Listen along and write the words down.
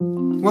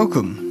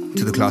Welcome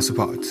to The Class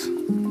Apart.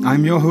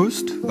 I'm your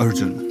host,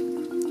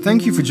 Arjun.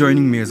 Thank you for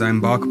joining me as I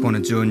embark upon a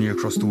journey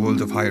across the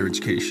world of higher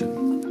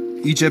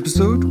education. Each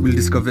episode, we'll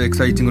discover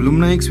exciting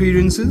alumni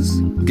experiences,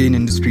 gain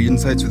industry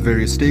insights with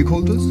various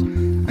stakeholders,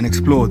 and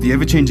explore the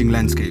ever-changing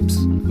landscapes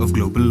of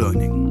global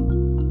learning.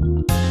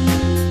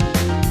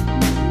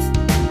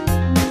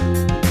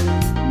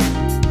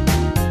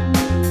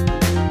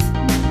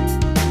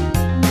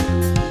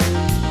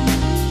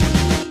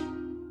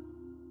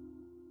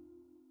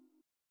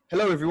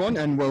 Hello, everyone,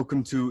 and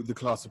welcome to The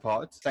Class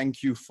Apart.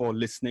 Thank you for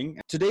listening.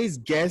 Today's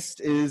guest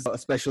is a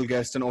special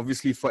guest, and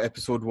obviously for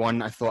episode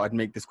 1, I thought I'd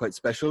make this quite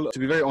special. To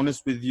be very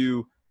honest with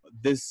you,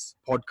 this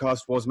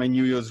podcast was my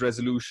New Year's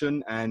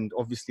resolution, and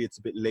obviously it's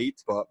a bit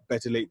late, but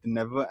better late than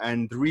never.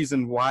 And the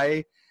reason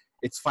why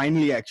it's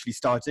finally actually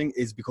starting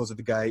is because of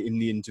the guy in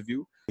the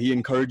interview. He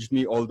encouraged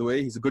me all the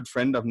way. He's a good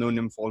friend. I've known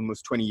him for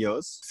almost 20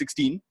 years,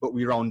 16, but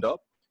we round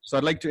up. So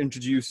I'd like to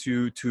introduce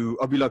you to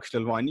Abhilaksh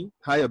Lalwani.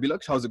 Hi,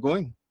 Abhilaksh. How's it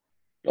going?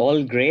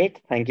 All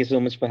great. Thank you so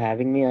much for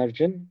having me,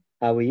 Arjun.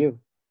 How are you?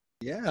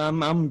 Yeah,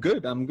 I'm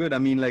good. I'm good. I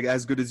mean, like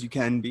as good as you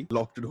can be,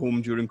 locked at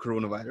home during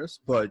coronavirus,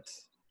 but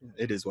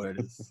it is what it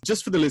is.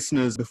 Just for the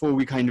listeners, before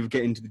we kind of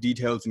get into the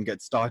details and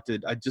get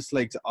started, I'd just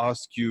like to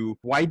ask you,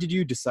 why did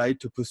you decide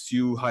to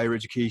pursue higher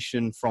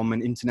education from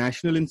an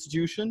international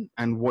institution,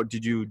 and what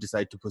did you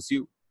decide to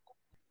pursue?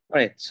 All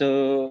right.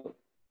 So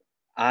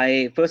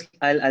I'll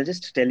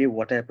just tell you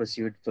what I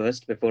pursued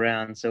first before I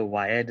answer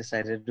why I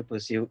decided to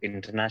pursue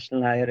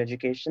international higher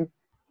education.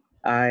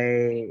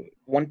 I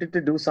wanted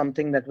to do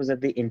something that was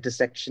at the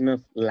intersection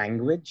of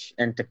language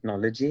and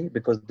technology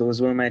because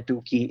those were my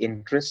two key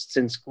interests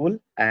in school.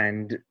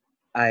 And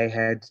I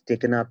had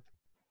taken up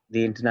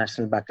the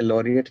International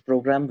Baccalaureate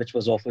program, which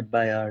was offered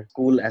by our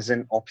school as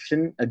an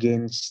option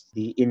against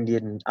the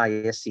Indian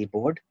ISC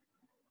board.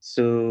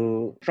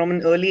 So, from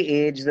an early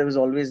age, there was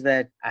always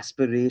that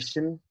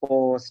aspiration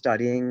for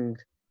studying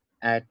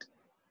at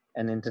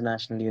an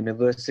international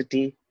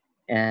university.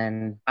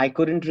 And I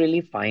couldn't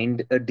really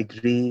find a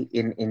degree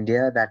in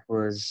India that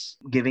was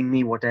giving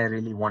me what I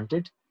really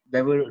wanted.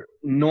 There were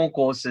no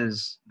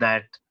courses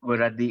that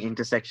were at the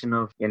intersection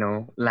of,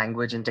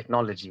 language and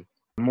technology.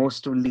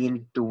 Most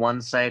leaned to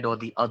one side or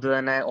the other.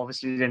 And I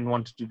obviously didn't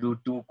want to do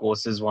two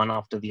courses, one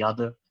after the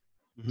other.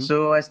 Mm-hmm.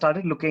 So I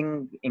started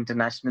looking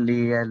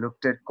internationally. I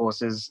looked at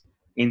courses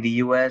in the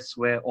US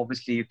where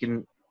obviously you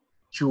can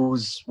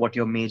choose what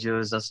your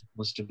majors are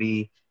supposed to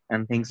be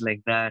and things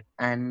like that.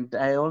 And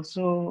I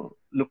also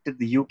looked at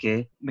the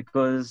UK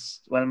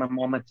because, well, my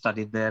mom had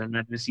studied there and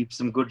I'd received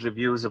some good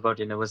reviews about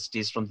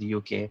universities from the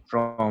UK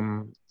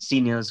from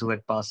seniors who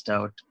had passed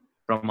out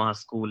from our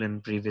school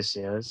in previous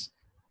years.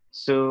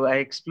 So I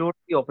explored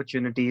the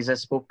opportunities. I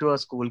spoke to our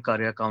school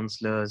career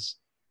counselors.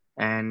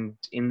 And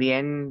in the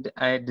end,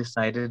 I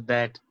decided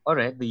that, all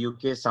right, the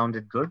UK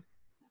sounded good.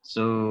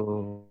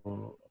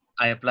 So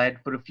I applied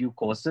for a few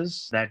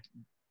courses that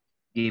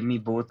gave me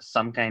both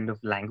some kind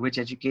of language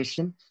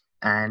education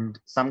and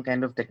some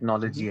kind of Mm-hmm.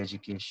 technology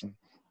education.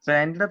 So I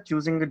ended up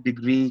choosing a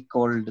degree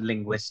called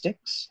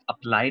linguistics,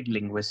 applied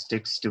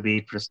linguistics to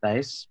be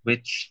precise,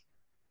 which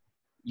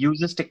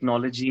uses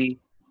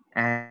technology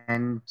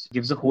and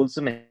gives a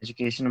wholesome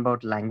education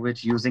about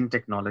language using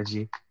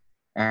technology.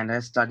 And I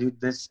studied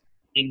this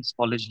in King's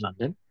College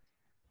London.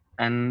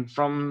 And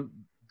from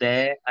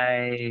there,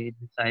 I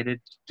decided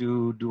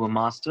to do a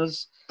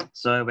master's.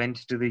 So I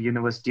went to the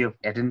University of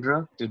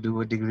Edinburgh to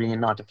do a degree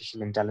in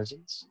artificial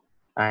intelligence.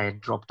 I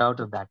dropped out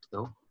of that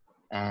though.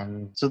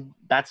 And so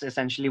that's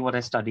essentially what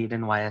I studied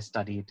and why I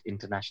studied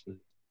internationally.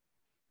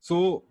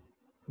 So,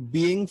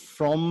 being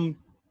from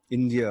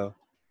India,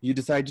 you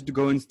decided to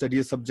go and study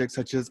a subject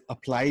such as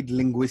applied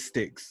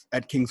linguistics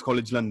at King's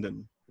College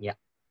London. Yeah.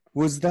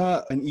 Was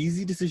that an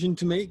easy decision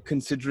to make,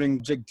 considering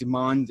subject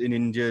demand in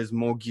India is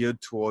more geared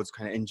towards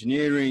kind of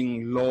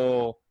engineering,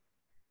 law,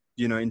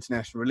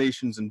 international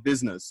relations and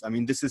business? I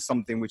mean, this is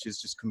something which is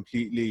just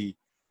completely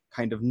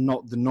kind of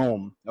not the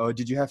norm. Or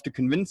did you have to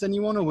convince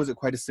anyone, or was it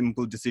quite a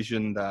simple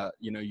decision that,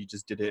 you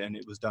just did it and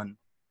it was done?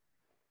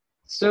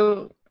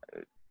 So,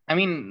 I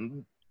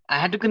mean, I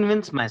had to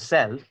convince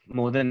myself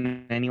more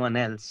than anyone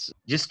else,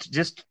 just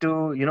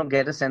to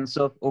get a sense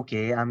of,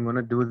 okay, I'm going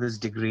to do this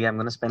degree. I'm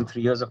going to spend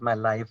 3 years of my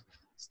life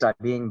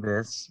studying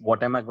this.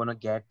 What am I going to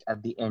get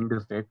at the end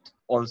of it?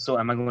 Also,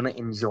 am I going to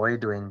enjoy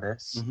doing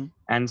this? Mm-hmm.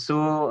 And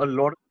so, a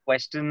lot of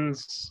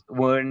questions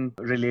weren't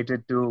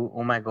related to,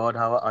 oh my God,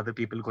 how are other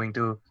people going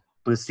to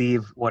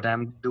perceive what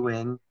I'm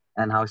doing?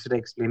 And how should I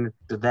explain it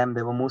to them?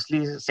 They were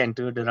mostly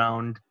centered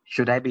around,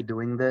 should I be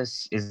doing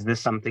this? Is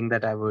this something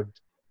that I would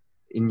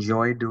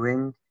enjoy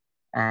doing?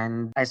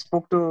 And I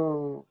spoke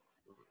to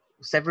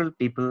several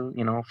people,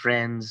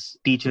 friends,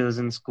 teachers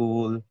in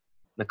school,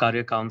 the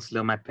career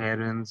counselor, my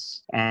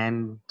parents,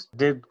 and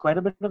did quite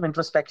a bit of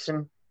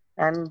introspection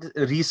and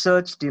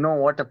researched,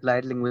 what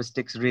applied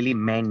linguistics really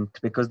meant,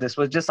 because this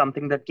was just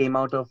something that came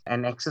out of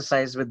an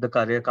exercise with the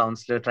career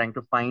counselor trying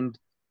to find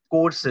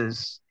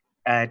courses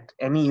at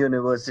any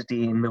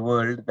university in the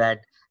world that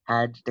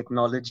had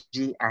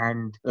technology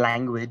and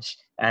language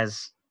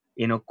as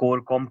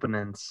core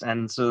components.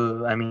 And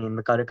so, I mean,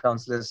 the career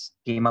counselors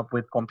came up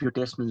with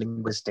computational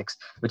linguistics,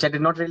 which I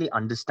did not really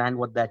understand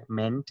what that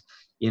meant,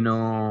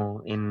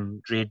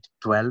 in grade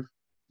 12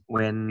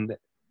 when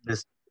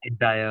this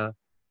entire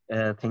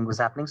thing was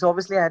happening. So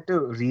obviously I had to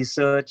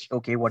research,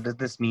 okay, what does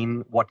this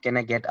mean? What can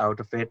I get out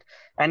of it?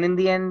 And in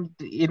the end,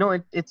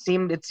 it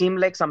seemed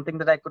like something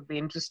that I could be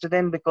interested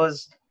in,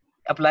 because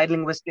applied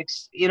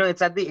linguistics,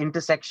 it's at the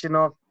intersection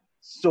of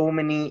so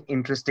many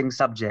interesting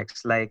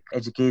subjects like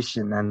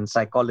education and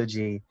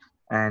psychology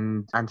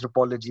and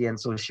anthropology and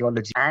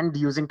sociology, and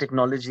using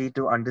technology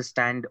to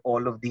understand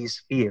all of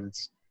these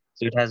fields.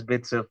 So it has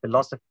bits of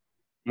philosophy,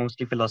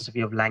 mostly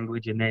philosophy of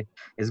language in it.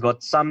 It's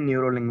got some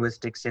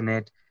neurolinguistics in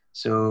it.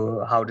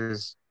 So how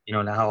does,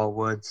 like how are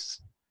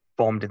words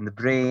formed in the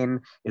brain?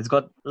 It's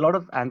got a lot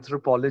of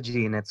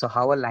anthropology in it. So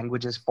how are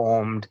languages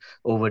formed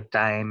over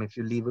time? If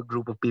you leave a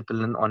group of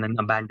people on an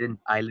abandoned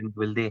island,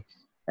 will they,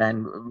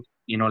 and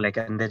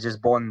and they're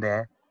just born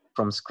there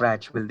from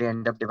scratch, will they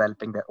end up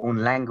developing their own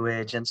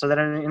language? And so there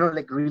are,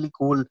 like really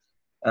cool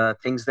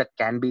things that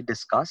can be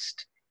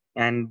discussed.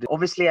 And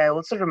obviously, I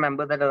also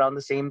remember that around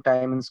the same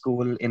time in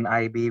school in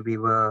IB, we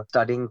were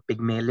studying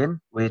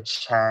Pygmalion,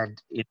 which had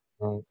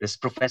this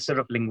professor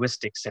of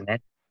linguistics in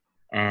it.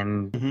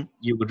 And Mhm.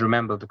 you would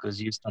remember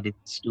because you studied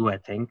this too, I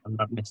think, I'm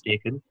not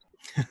mistaken.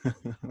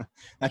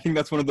 I think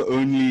that's one of the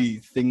only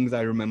things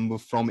I remember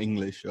from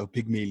English,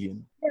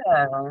 Pygmalion.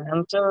 Yeah,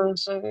 and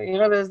so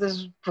there's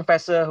this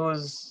professor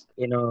who's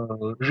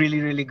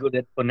really really good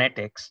at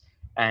phonetics,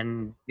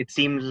 and it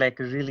seemed like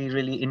a really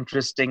really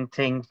interesting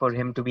thing for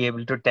him to be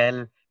able to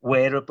tell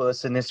where a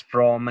person is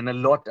from and a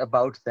lot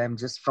about them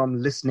just from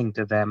listening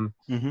to them.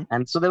 Hmm.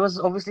 And so there was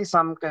obviously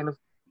some kind of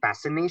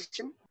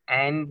fascination,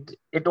 and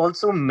it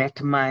also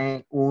met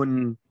my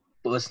own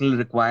personal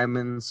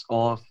requirements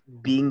of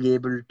being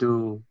able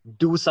to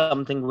do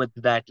something with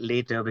that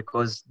later,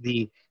 because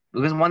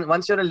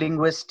once you're a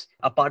linguist,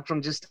 apart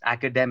from just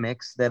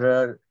academics, there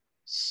are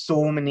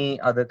so many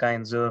other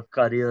kinds of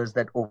careers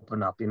that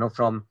open up,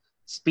 from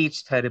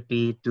speech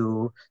therapy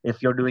to,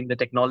 if you're doing the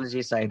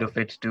technology side of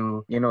it,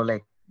 to,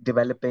 like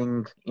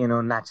developing,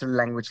 natural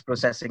language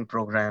processing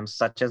programs,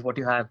 such as what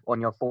you have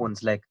on your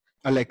phones, like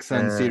Alexa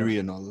and uh, Siri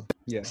and all.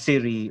 Yeah.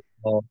 Siri,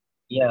 or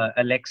yeah,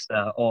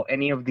 Alexa, or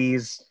any of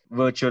these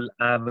virtual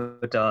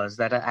avatars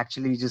that are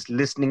actually just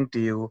listening to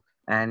you.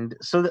 And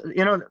so,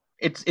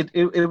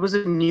 it was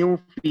a new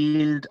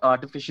field.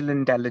 Artificial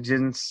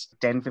intelligence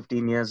 10,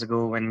 15 years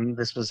ago, when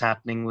this was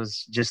happening,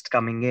 was just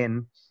coming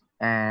in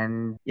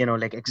and,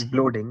 like Hmm.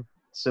 exploding.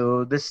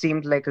 So this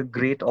seemed like a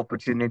great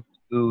opportunity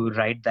to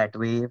ride that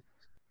wave.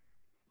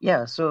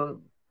 Yeah,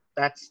 so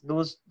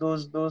those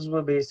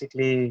were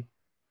basically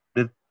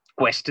the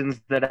questions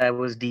that I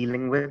was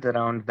dealing with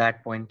around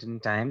that point in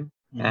time.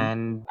 Hmm.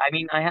 And I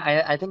mean,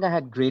 I think I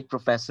had great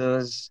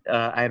professors.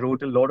 I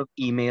wrote a lot of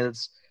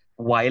emails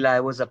while I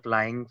was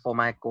applying for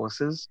my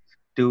courses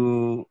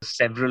to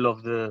several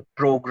of the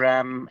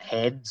program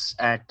heads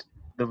at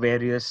the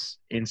various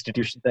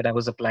institutions that I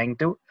was applying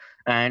to.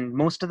 And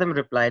most of them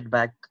replied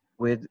back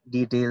with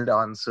detailed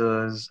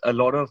answers. A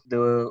lot of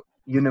the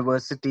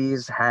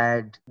universities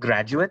had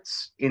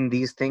graduates in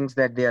these things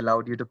that they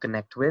allowed you to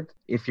connect with.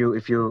 If you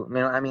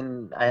I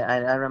mean, I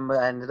remember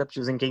I ended up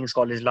choosing King's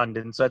College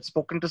London, so I'd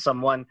spoken to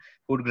someone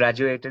who'd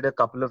graduated a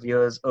couple of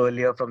years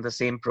earlier from the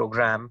same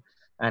program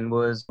and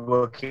was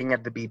working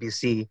at the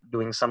BBC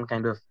doing some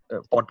kind of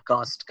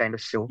podcast kind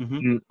of show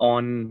Hmm.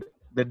 on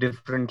the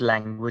different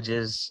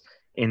languages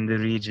in the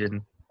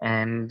region.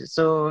 And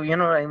so,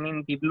 I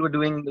mean, people were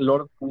doing a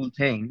lot of cool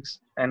things,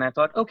 and I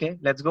thought, okay,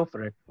 let's go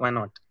for it, why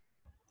not?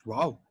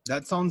 Wow,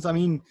 that sounds, I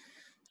mean,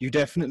 you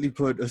definitely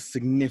put a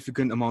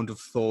significant amount of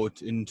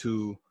thought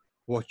into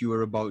what you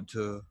were about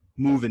to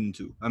move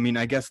into. I mean,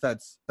 I guess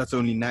that's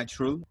only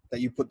natural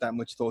that you put that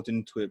much thought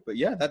into it. But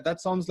yeah,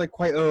 that sounds like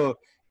quite a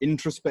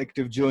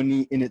introspective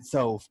journey in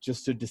itself,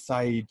 just to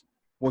decide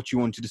what you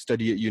wanted to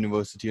study at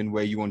university and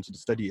where you wanted to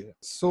study it.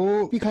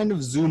 So we kind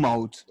of zoom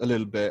out a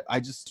little bit. I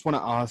just want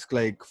to ask,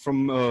 like,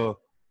 from a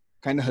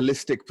kind of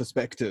holistic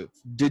perspective,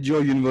 did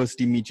your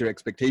university meet your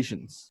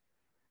expectations?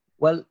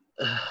 Well,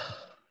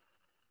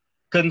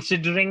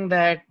 considering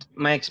that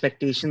my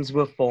expectations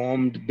were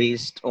formed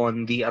based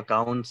on the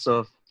accounts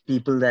of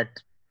people that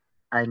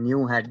I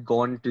knew had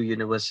gone to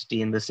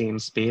university in the same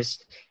space,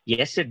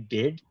 yes, it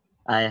did.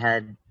 I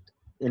had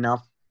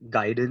enough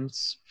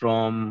guidance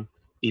from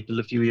people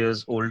a few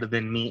years older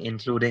than me,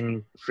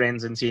 including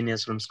friends and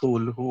seniors from school,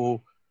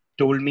 who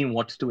told me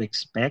what to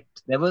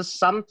expect. There were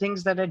some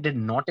things that I did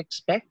not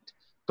expect.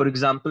 For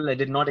example, I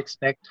did not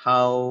expect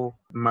how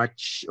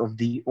much of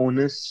the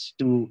onus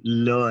to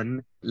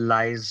learn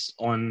lies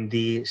on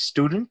the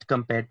student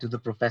compared to the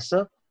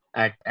professor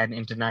at an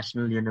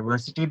international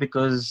university,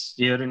 because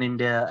here in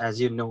India,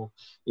 as I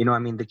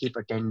mean, they keep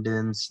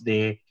attendance,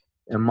 they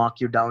mark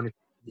you down if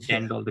you Yeah.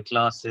 attend all the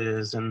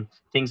classes and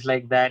things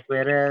like that.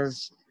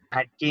 Whereas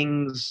at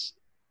King's,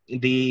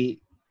 the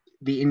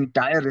the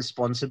entire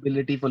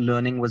responsibility for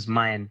learning was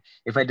mine.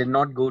 If I did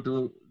not go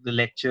to the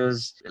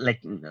lectures, like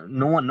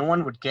no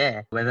one would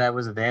care whether I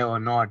was there or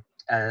not,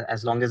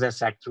 as long as I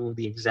sat through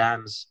the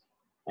exams.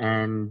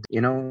 And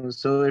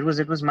so it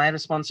was my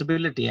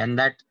responsibility, and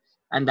that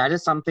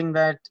is something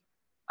that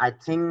I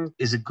think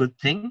is a good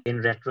thing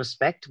in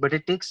retrospect, but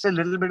it takes a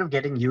little bit of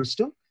getting used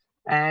to.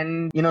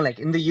 And like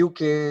in the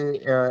UK,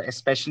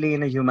 especially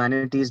in a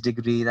humanities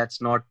degree,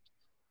 that's not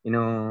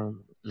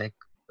like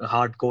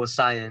hardcore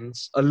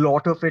science. A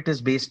lot of it is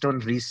based on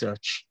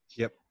research.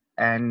 Yep.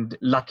 And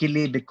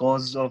luckily,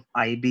 because of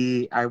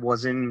IB, I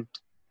wasn't,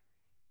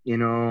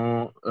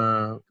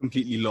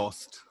 Completely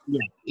lost.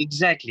 yeah,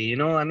 exactly.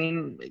 I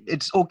mean,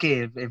 it's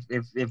okay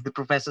if the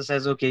professor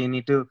says, okay, you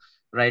need to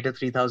write a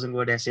 3,000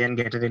 word essay and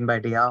get it in by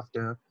day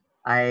after.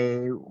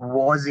 I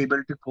was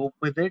able to cope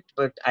with it,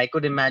 but I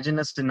could imagine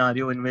a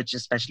scenario in which,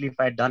 especially if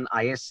I'd done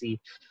ISC,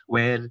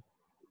 where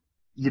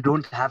you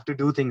don't have to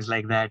do things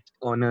like that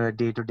on a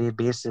day-to-day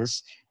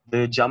basis,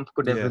 the jump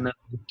could have Yeah. been a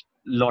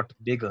lot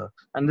bigger.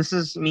 And this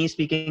is me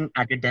speaking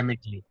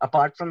academically.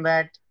 Apart from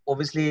that,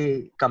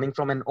 obviously coming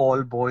from an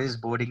all boys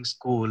boarding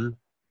school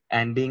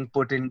and being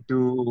put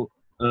into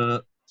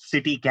a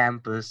city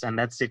campus, and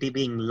that city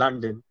being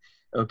London,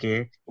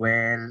 okay,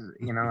 where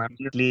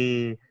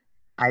obviously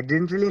I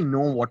didn't really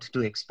know what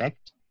to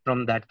expect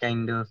from that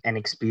kind of an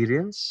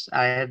experience.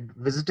 I had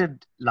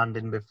visited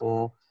London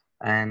before,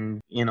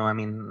 and I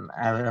mean,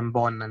 I'm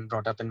born and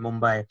brought up in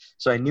Mumbai,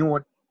 so I knew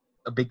what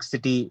a big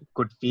city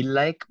could feel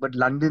like. But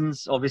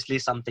London's obviously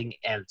something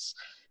else,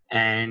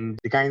 and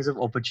the kinds of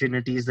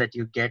opportunities that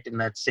you get in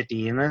that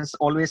city, there's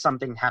always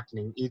something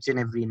happening each and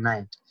every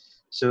night.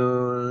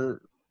 So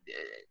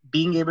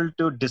being able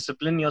to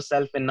discipline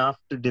yourself enough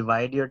to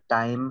divide your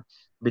time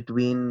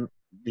between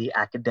the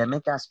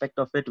academic aspect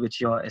of it,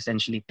 which you're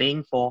essentially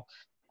paying for,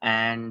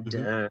 and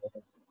Hmm.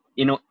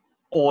 you know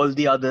all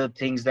the other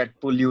things that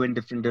pull you in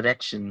different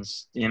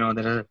directions. There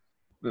are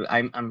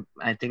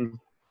I think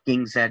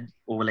Kings had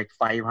over like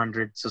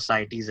 500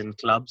 societies and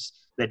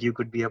clubs that you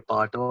could be a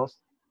part of.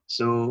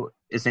 So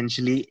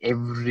essentially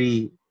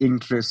every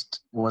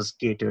interest was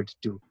catered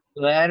to.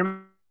 So I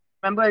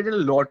remember I did a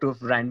lot of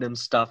random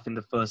stuff in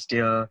the first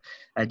year.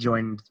 I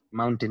joined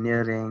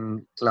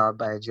mountaineering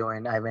club.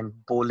 I went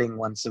bowling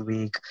once a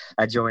week.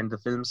 I joined the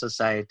film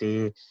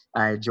society.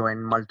 I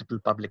joined multiple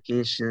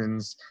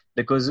publications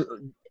because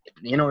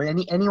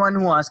anyone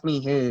who asked me,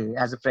 hey,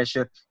 as a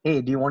fresher,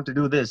 hey, do you want to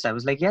do this? I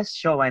was like, yes,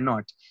 sure, why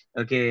not?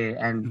 Okay.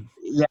 And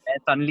yeah, I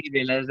suddenly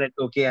realized that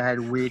okay, I had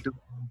way too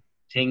many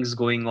things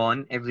going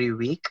on every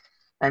week.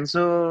 And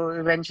so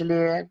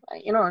eventually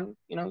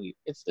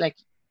it's like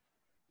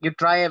you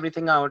try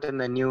everything out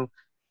and then you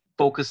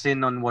focus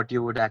in on what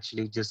you would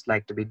actually just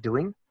like to be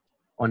doing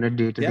on a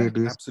day-to-day Yeah,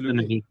 basis, on a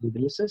absolutely.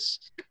 weekly basis.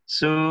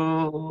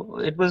 So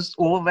it was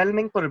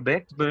overwhelming for a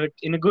bit, but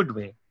in a good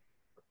way.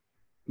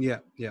 Yeah,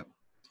 yeah.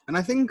 And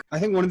I think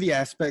one of the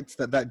aspects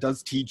that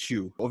does teach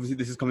you, obviously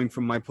this is coming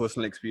from my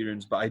personal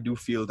experience, but I do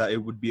feel that it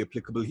would be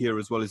applicable here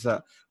as well, is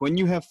that when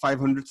you have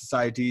 500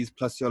 societies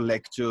plus your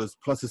lectures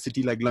plus a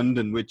city like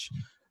London, which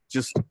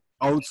just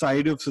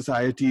outside of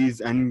societies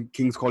and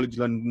King's College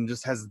London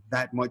just has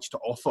that much to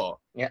offer,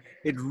 Yeah,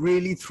 it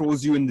really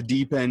throws you in the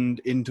deep end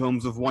in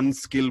terms of one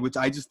skill which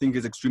I just think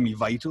is extremely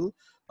vital,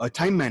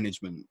 time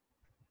management.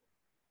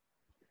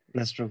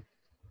 that's true.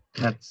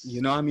 You That's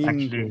know, I mean,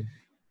 actually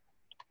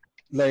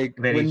like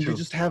very when you true.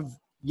 just have,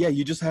 yeah,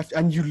 you just have to,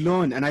 and you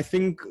learn. And I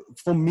think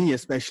for me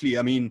especially,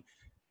 I mean,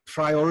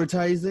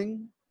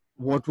 prioritizing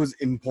what was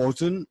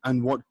important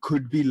and what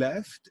could be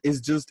left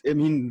is just, I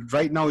mean,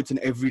 right now it's an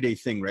everyday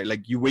thing, right?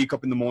 Like you wake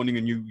up in the morning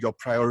and you're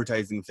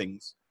prioritizing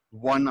things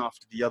one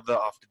after the other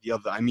after the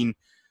other. I mean,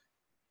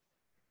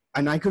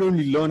 and I could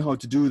only learn how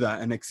to do that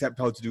and accept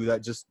how to do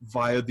that just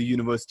via the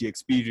university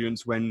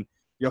experience. When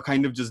you're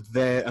kind of just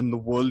there and the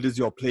world is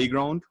your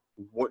playground,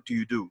 what do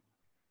you do?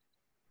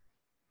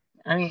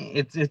 I mean,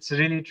 it's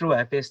really true.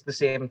 I faced the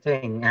same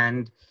thing,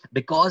 and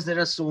because there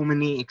are so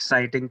many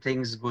exciting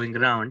things going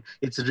around,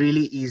 it's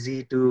really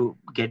easy to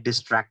get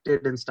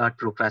distracted and start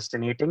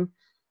procrastinating.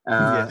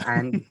 Yeah.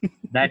 And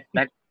that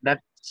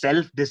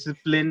self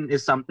discipline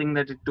is something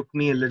that it took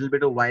me a little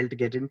bit of while to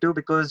get into,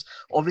 because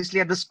obviously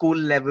at the school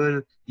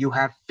level you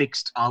have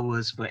fixed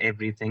hours for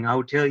everything.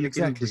 Out here you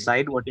can Exactly.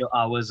 decide what your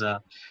hours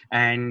are,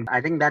 and I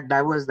think that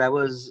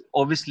was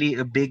obviously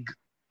a big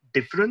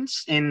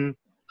difference in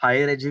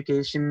higher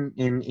education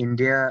in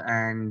India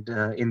and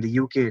in the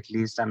UK, at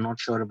least. I'm not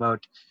sure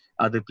about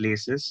other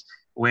places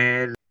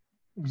where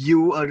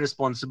you are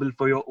responsible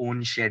for your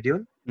own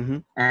schedule. Hmm.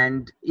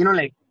 And,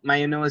 like my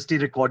university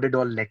recorded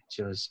all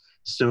lectures.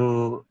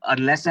 So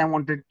unless I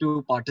wanted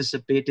to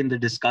participate in the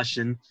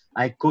discussion,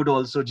 I could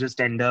also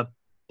just end up,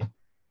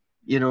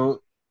 you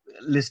know,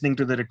 listening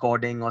to the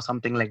recording or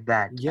something like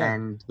that. Yeah.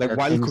 And Like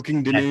while things cooking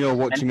like dinner, that. you're And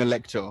watching a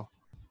lecture.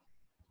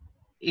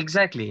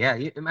 exactly, yeah.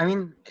 I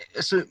mean,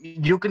 so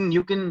you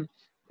can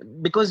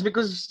because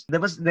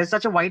there's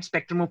such a wide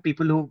spectrum of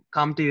people who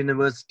come to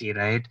university,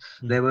 right?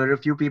 There were a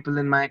few people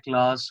in my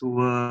class who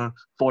were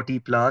 40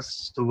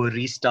 plus, who were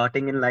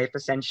restarting in life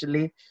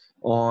essentially,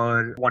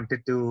 or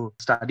wanted to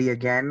study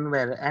again.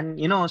 Where and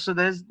so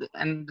there's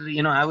and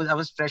I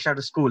was fresh out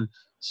of school,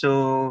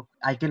 so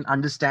I can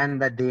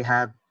understand that they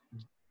have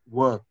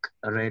work,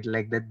 right?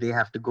 Like that they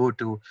have to go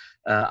to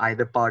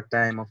either part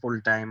time or full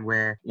time,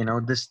 where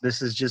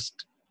this is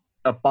just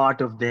a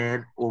part of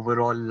their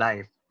overall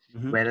life.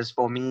 Mm-hmm. Whereas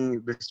for me,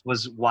 this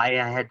was why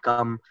I had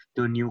come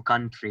to a new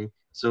country.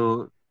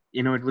 So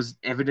it was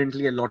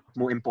evidently a lot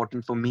more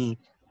important for me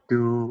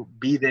to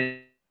be there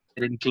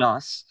in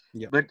class.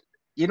 But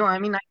Yeah. I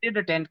mean, I did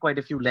attend quite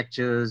a few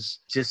lectures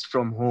just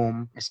from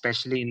home,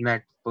 especially in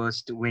that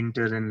first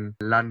winter in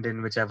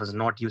London, which I was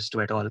not used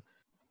to at all,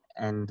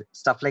 and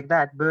stuff like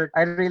that. But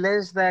I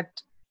realized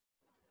that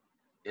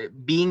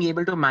being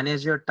able to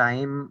manage your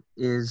time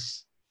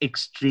is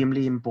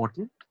extremely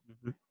important,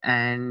 Mhm.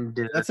 and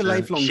That's a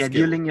lifelong skill.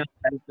 scheduling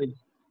yourself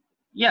is,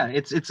 yeah,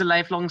 it's a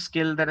lifelong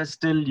skill that I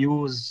still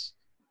use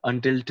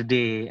until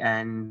today.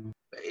 And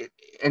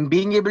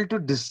being able to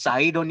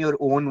decide on your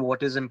own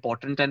what is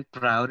important and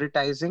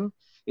prioritizing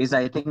is,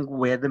 I think,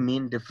 where the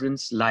main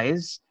difference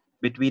lies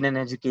between an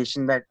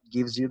education that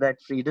gives you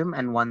that freedom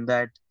and one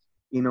that,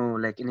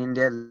 like in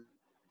India,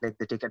 like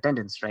they take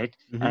attendance, right?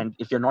 And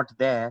if you're Hmm. not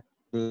there,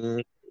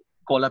 they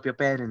call up your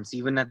parents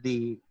even at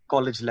the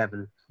college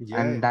level.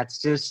 And Yeah.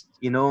 that's just,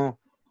 so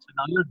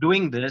now you're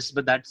doing this,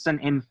 but that's an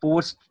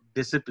enforced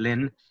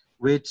discipline,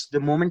 which the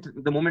moment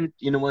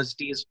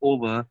university is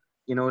over,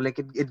 like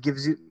it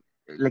gives you,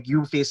 like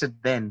you face it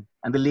then,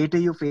 and the later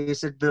you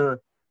face it, the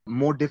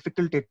more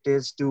difficult it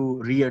is to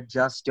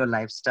readjust your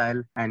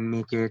lifestyle and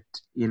make it,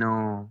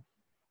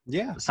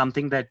 Yeah.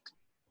 something that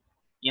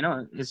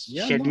is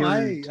Yeah, no,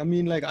 scheduled. I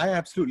mean, like, I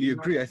absolutely you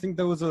know agree. I think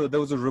there was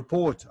a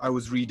report I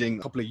was reading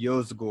a couple of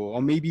years ago,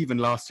 or maybe even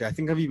last year. I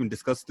think I've even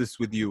discussed this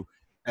with you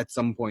at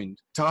some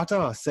point.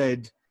 Tata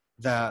said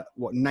that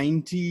what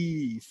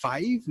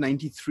 95,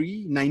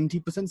 93,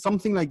 90%,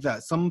 something like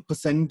that, some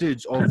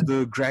percentage of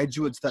the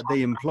graduates that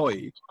they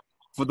employ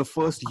for the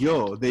first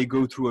year, they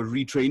go through a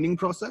retraining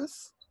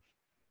process.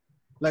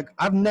 Like,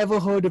 I've never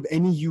heard of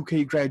any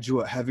UK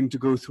graduate having to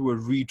go through a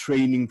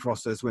retraining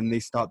process when they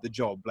start the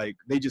job. Like,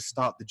 they just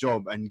start the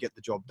job and get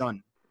the job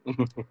done.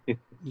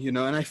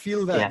 And I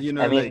feel that,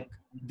 yeah, I like, mean,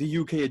 the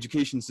UK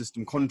education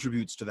system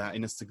contributes to that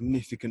in a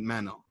significant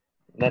manner.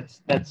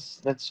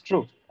 that's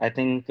true. I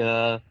think,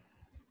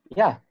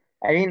 yeah,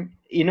 I mean,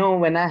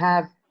 when I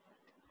have,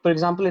 for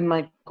example, in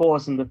my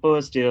course in the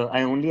first year,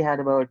 I only had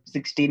about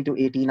 16 to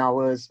 18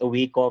 hours a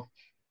week of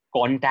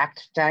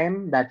contact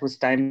time. That was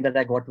time that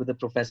I got with the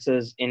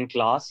professors in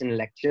class, in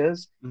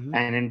lectures, Hmm.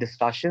 and in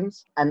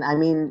discussions. And I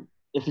mean,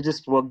 if you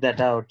just work that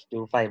out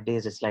to 5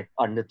 days, it's like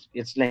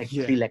three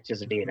Yeah.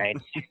 lectures a day, right?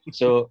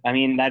 So I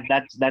mean,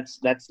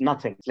 that's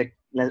nothing. It's like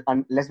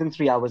less than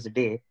 3 hours a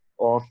day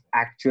of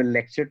actual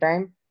lecture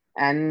time,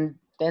 and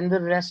then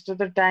the rest of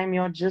the time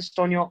you're just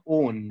on your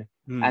own,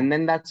 Hmm. and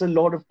then that's a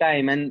lot of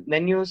time. And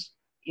then you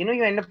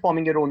end up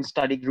forming your own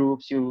study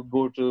groups. You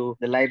go to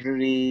the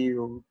library,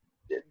 you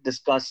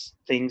discuss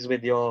things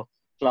with your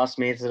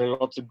classmates. There are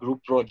lots of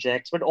group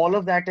projects, but all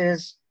of that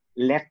is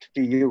left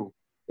to you.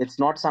 It's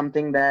not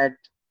something that,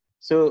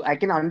 so I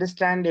can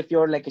understand if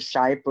you're like a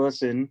shy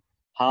person,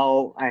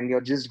 how, and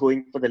you're just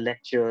going for the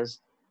lectures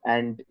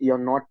and you're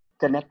not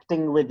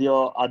connecting with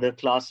your other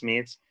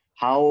classmates,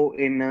 how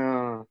in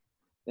a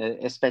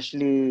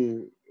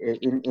especially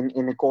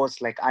in a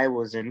course like I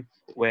was in,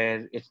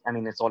 where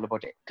it's all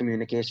about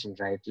communication,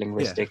 right? Yeah.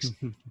 Linguistics,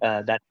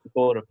 that's the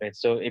core of it.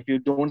 So if you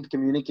don't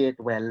communicate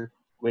well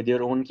with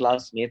your own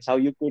classmates, how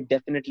you could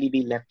definitely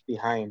be left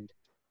behind.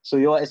 So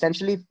you're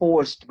essentially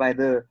forced by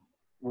the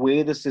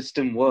way the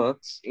system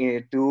works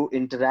to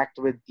interact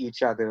with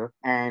each other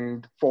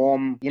and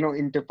form,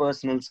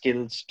 interpersonal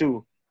skills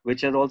too,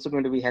 which are also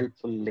going to be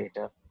helpful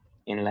later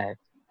in life.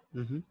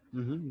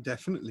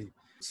 Definitely.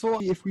 So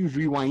if we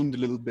rewind a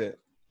little bit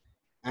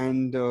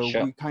and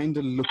Sure. we kind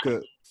of look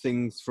at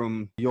things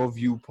from your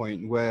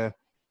viewpoint, where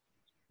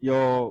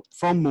you're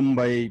from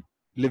Mumbai,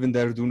 live in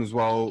Dehradun as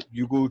well.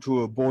 You go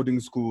to a boarding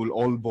school,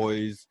 all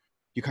boys.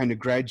 You kind of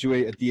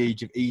graduate at the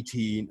age of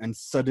 18, and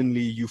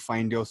suddenly you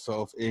find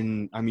yourself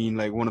in, I mean,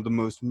 like, one of the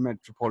most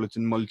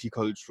metropolitan,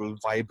 multicultural,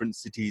 vibrant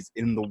cities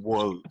in the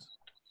world.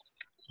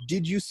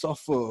 Did you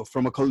suffer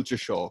from a culture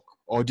shock,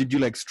 or did you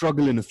like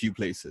struggle in a few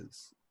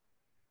places?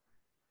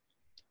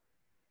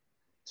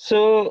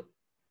 So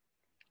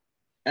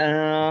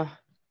uh,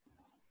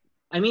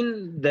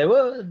 there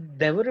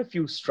were a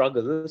few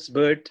struggles,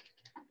 but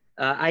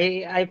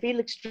I feel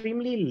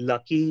extremely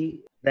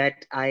lucky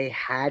that I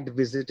had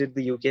visited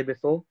the UK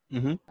before,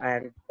 Mm-hmm.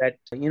 and that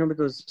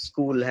because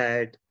school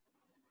had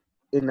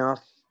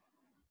enough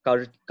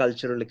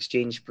cultural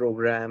exchange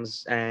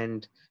programs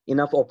and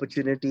enough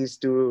opportunities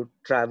to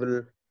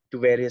travel to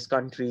various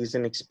countries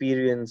and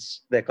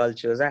experience their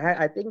cultures.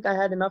 I think I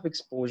had enough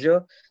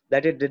exposure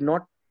that it did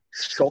not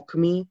shock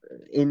me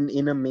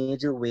in a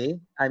major way.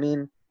 I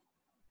mean,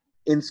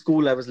 in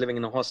school, I was living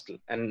in a hostel,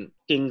 and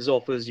King's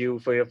offers you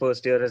for your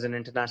first year as an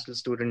international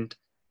student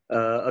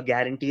a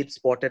guaranteed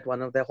spot at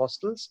one of their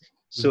hostels.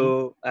 Mm-hmm.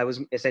 So I was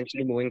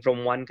essentially moving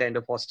from one kind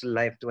of hostel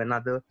life to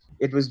another.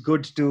 It was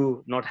good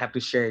to not have to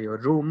share your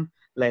room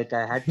like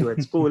I had to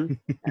at school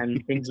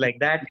and things like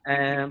that.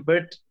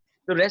 But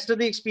the rest of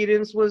the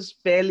experience was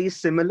fairly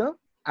similar.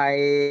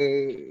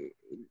 I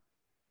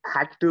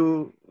had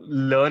to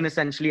learn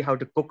essentially how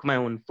to cook my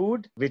own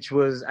food, which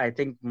was, I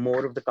think,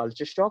 more of the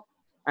culture shock.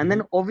 And Mm-hmm.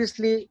 then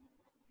obviously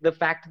the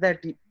fact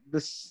that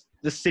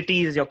the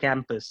city is your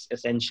campus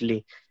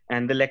essentially,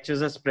 and the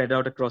lectures are spread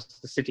out across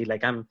the city.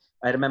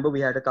 I remember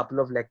we had a couple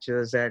of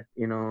lectures at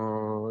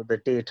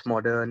the Tate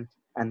Modern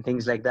and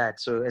things like that.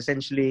 So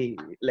essentially,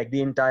 like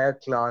the entire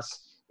class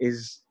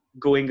is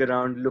going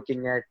around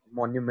looking at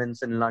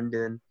monuments in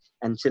London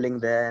and chilling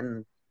there,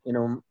 and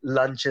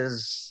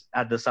lunches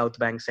at the South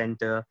Bank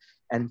Center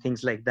and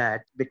things like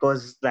that,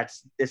 because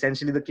that's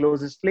essentially the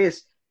closest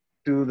place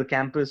to the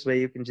campus where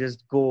you can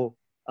just go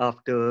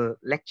after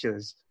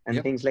lectures and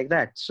Yep. things like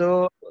that.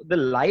 So the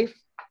life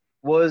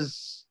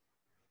was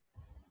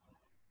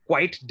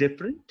quite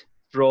different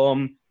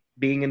from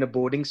being in a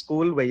boarding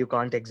school where you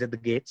can't exit the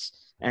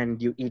gates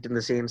and you eat in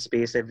the same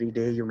space every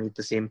day, you meet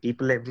the same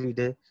people every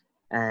day.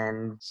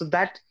 And so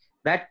that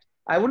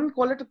I wouldn't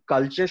call it a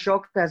culture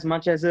shock as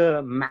much as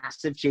a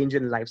massive change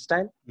in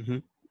lifestyle. Mm-hmm.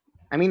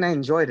 I mean, I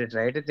enjoyed it,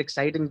 right? It's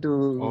exciting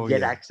to Oh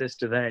get yeah, access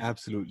to that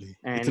absolutely.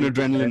 It's an and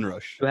adrenaline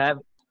rush. to have,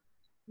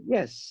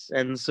 yes.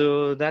 And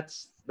so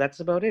that's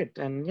about it.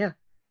 And yeah.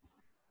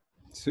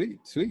 Sweet,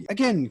 sweet.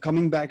 Again,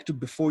 coming back to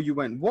before you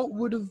went, what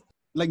would have,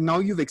 like, now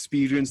you've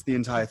experienced the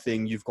entire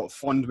thing, you've got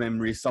fond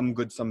memories, some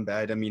good, some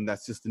bad. I mean,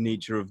 that's just the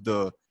nature of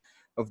the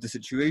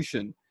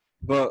situation.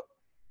 But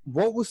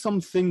what were some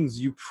things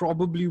you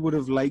probably would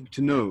have liked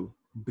to know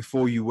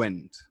before you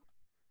went?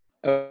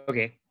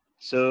 Okay.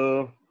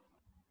 So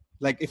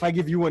Like, if I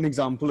give you an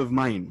example of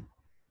mine,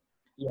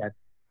 yeah,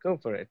 go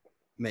for it.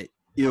 mate,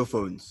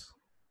 earphones.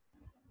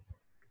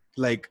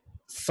 Like,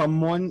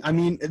 someone, I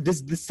mean,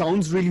 this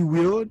sounds really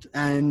weird,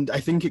 and I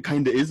think it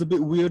kind of is a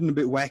bit weird and a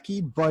bit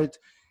wacky, but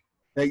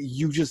like,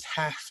 you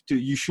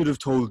should have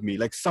told me,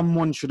 like,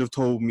 someone should have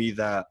told me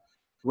that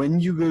when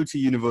you go to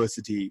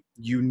university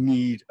you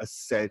need a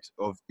set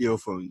of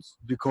earphones,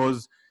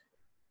 because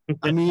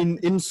I mean,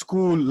 in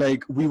school,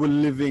 like, we were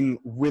living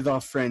with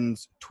our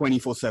friends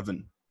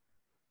 24/7.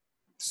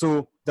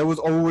 So there was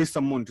always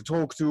someone to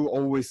talk to,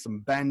 always some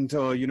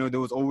banter, there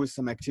was always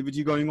some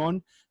activity going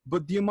on.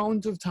 But the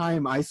amount of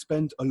time I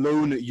spent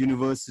alone at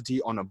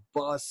university on a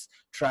bus,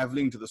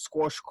 traveling to the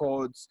squash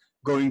courts,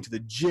 going to the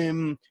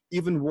gym,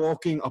 even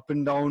walking up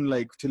and down,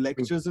 like, to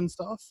lectures and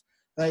stuff,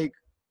 like,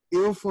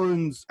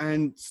 earphones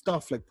and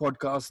stuff like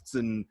podcasts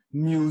and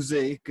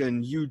music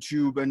and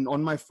YouTube and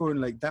on my phone,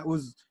 like,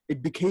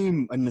 it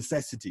became a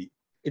necessity.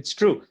 It's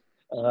true.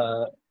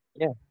 Uh,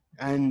 yeah.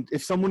 And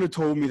if someone had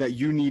told me that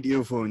you need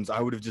earphones, I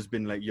would have just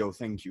been like, yo,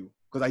 thank you.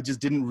 Because I just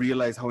didn't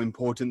realize how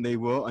important they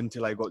were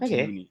until I got to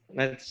Okay. uni.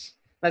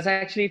 That's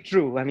actually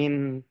true. I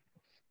mean,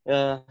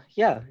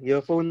 yeah,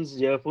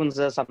 earphones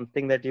are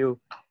something that you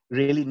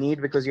really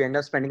need because you end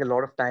up spending a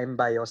lot of time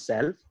by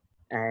yourself,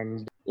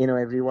 and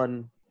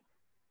everyone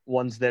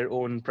wants their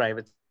own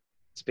private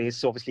space.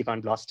 So obviously, you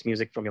can't blast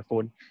music from your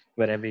phone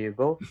wherever you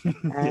go. Yeah.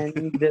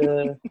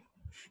 And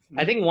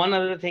I think one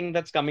other thing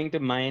that's coming to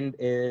mind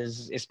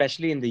is,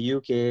 especially in the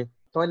UK,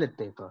 toilet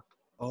paper.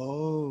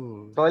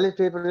 Oh. Toilet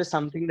paper is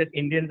something that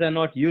Indians are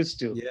not used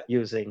to Yeah.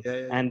 using. Yeah, yeah,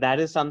 yeah. And that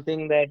is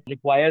something that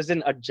requires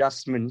an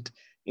adjustment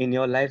in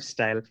your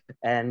lifestyle,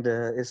 and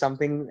is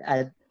something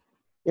I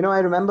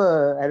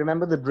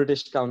remember the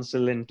British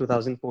Council in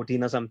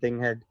 2014 or something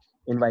had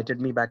invited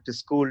me back to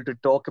school to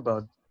talk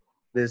about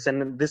this,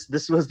 and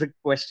this was the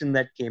question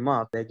that came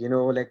up,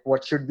 like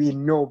what should we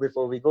know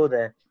before we go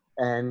there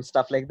and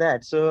stuff like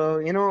that. So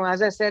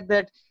as I said,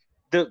 that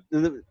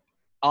the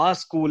our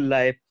school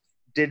life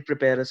did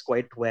prepare us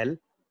quite well,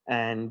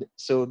 and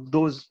so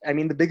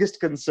the biggest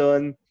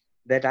concern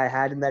that I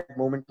had in that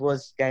moment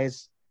was,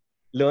 guys,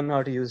 learn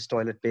how to use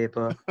toilet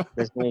paper.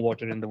 There's no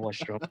water in the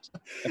washrooms,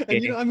 And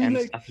okay, I mean, and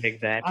like, stuff like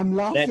that. I'm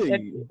That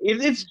laughing.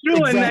 it's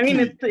true, and I mean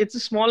Exactly. it's a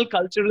small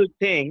cultural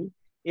thing.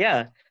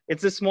 Yeah,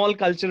 it's a small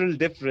cultural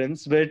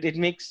difference, but it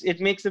makes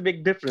a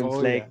big difference.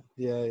 Oh, yeah. Like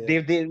Yeah,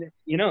 yeah. they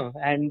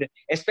and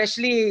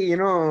especially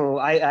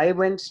I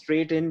went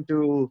straight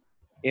into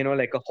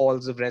like a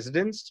halls of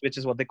residence, which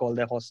is what they call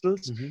their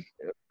hostels, Mm-hmm.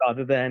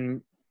 rather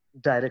than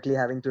directly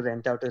having to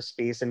rent out a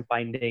space and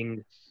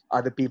finding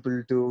other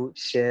people to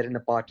share an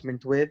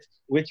apartment with,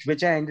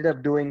 which I ended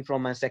up doing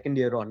from my second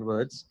year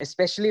onwards.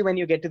 Especially when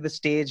you get to the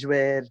stage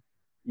where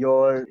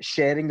you're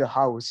sharing a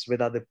house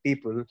with other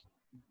people,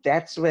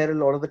 that's where a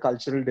lot of the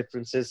cultural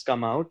differences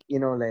come out.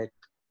 Like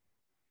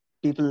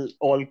people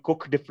all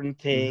cook different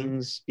Mm-hmm.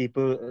 things.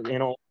 People,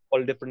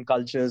 all different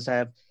cultures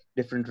have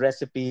different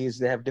recipes.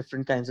 They have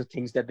different kinds of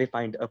things that they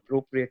find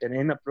appropriate and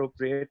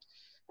inappropriate.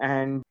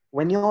 And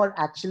when you're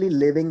actually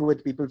living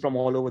with people from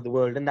all over the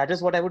world, and that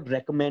is what I would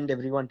recommend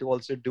everyone to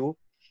also do.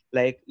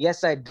 Like,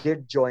 yes, I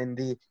did join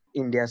the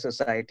India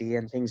society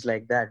and things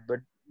like that. But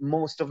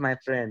most of my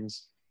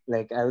friends,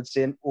 like I would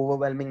say an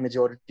overwhelming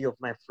majority of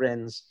my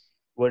friends,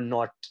 were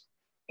not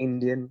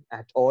Indian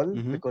at all,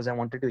 Mm-hmm. because I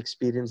wanted to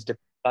experience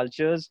different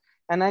cultures.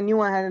 And I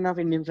knew I had enough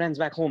Indian friends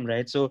back home,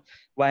 right? So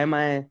why am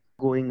I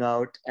going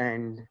out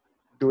and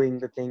doing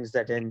the things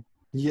that in,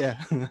 Yeah.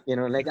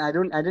 like I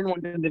didn't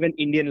want to live an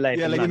Indian life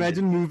Yeah, in like London.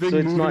 imagine So moving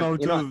it's moving not,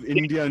 out of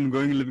India and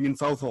going living in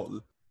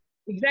Southall.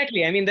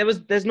 exactly. I mean,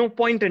 there's no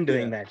point in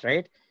doing Yeah. that,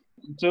 right?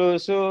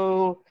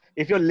 So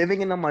if you're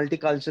living in a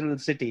multicultural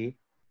city,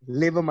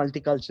 live a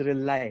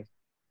multicultural life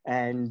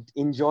and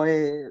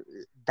enjoy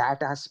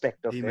that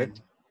aspect of it. Amen.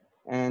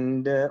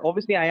 And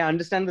obviously, I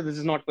understand that this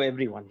is not for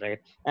everyone, right?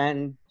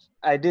 And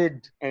I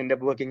did end up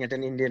working at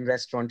an Indian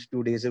restaurant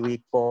 2 days a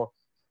week for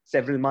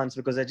several months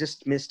because I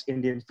just missed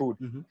Indian food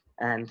Mm-hmm.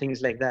 and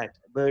things like that.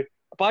 But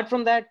apart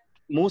from that,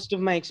 most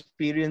of my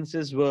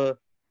experiences were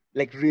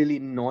like really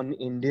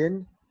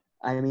non-Indian.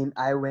 I mean,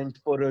 I went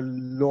for a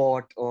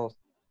lot of,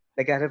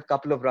 like, I have a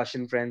couple of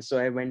Russian friends, so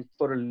I went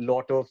for a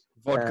lot of,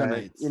 Vodka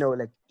nights.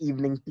 like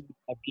evening tea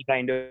party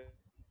kind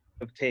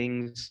of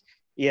things.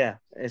 Yeah,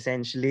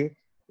 essentially,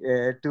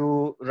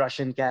 to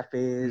Russian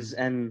cafes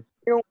and,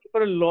 Mm.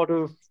 for a lot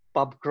of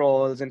pub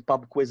crawls and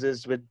pub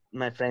quizzes with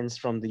my friends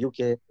from the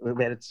UK,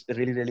 where it's a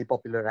really, really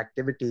popular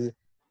activity.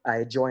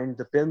 I joined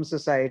the film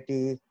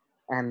society,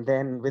 and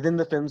then within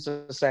the film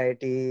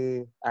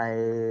society,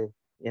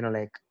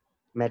 like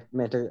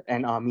met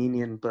an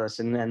Armenian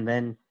person, and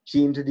then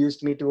she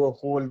introduced me to a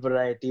whole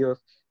variety of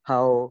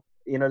how,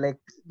 like,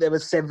 there were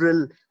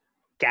several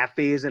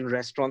cafes and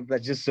restaurants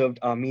that just served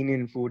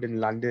Armenian food in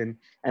London.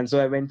 And so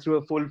I went through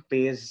a full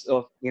phase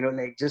of,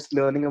 like just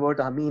learning about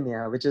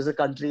Armenia, which is a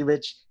country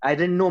which I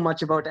didn't know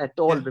much about at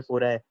all Yeah.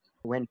 before I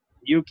went to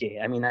the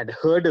UK. I mean, I'd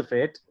heard of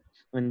it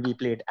when we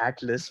played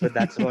Atlas, but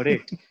that's about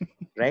it,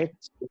 right?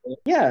 So,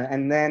 yeah,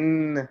 and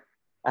then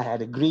I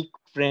had a Greek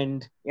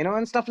friend,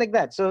 and stuff like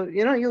that. So,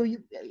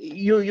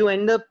 you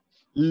end up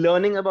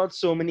learning about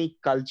so many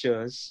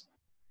cultures,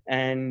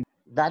 and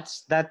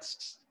that's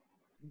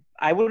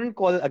I wouldn't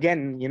call,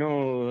 again,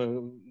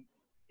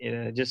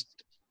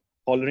 just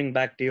following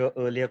back to your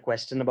earlier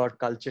question about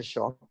culture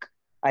shock.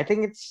 I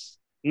think it's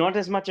not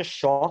as much a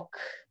shock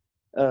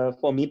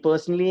for me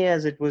personally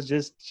as it was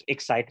just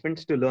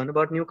excitement to learn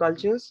about new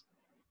cultures.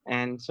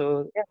 And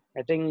so, yeah,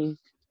 I think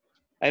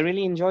I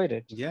really enjoyed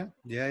it. Yeah,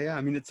 yeah, yeah.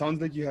 I mean, it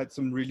sounds like you had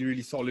some really,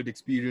 really solid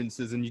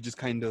experiences, and you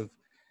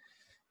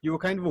were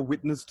kind of a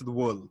witness to the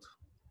world.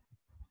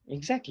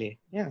 Exactly.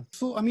 Yeah.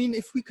 So, I mean,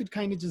 if we could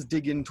kind of just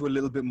dig into a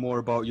little bit more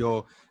about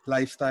your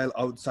lifestyle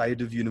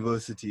outside of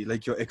university,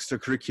 like your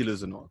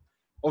extracurriculars and all.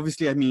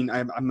 Obviously, I mean,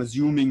 I'm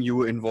assuming you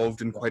were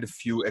involved in quite a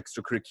few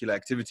extracurricular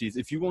activities.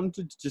 If you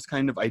wanted to just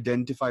kind of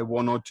identify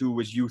one or two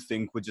which you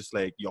think were just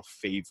like your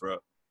favorite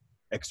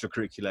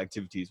extracurricular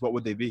activities, what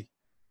would they be?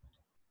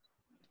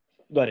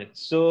 Got it.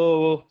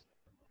 So,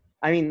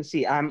 I mean,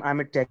 see, I'm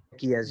a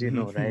techie, as you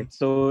know, right?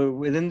 So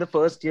within the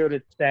first year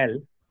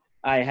itself,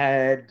 I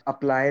had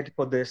applied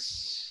for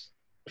this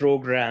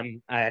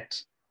program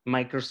at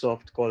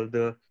Microsoft called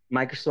the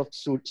Microsoft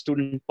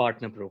Student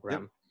Partner Yep.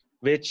 Program,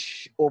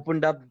 which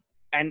opened up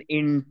an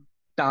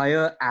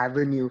entire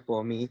avenue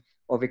for me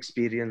of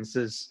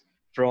experiences,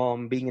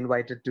 from being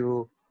invited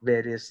to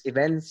various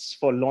events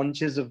for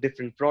launches of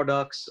different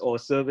products or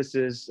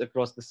services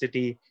across the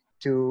city,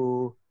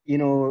 to,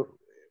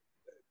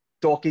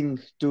 talking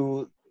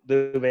to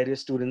the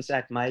various students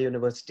at my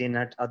university and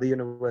at other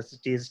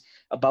universities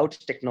about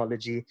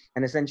technology,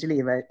 and essentially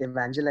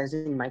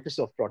evangelizing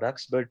Microsoft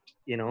products, but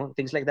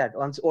things like that.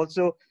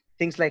 Also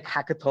things like Mm-hmm.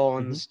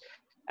 hackathons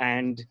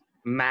and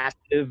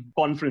massive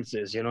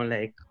conferences,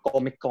 like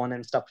Comic Con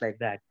and stuff like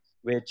that,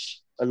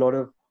 which a lot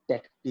of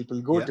tech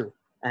people go Yeah. to.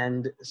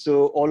 And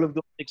so all of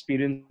those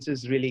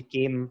experiences really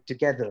came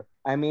together.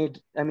 I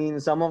mean,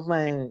 some of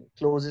my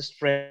closest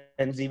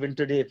friends even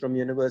today from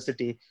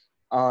university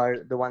are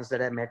the ones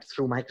that I met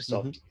through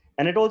Microsoft. Mm-hmm.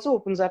 And it also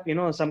opens up,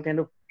 some kind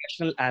of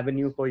professional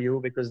avenue for you,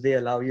 because they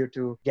allow you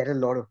to get a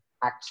lot of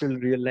actual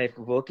real life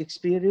work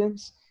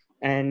experience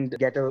and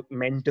get a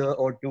mentor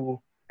or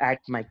two at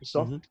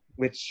Microsoft, Mm-hmm.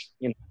 which,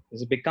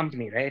 is a big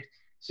company, right?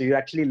 So you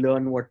actually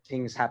learn what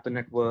things happen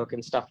at work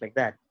and stuff like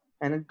that.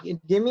 And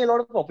it gave me a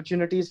lot of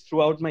opportunities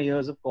throughout my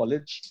years of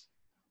college.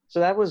 So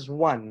that was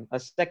one. A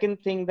second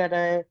thing that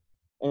I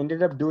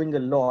ended up doing a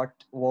lot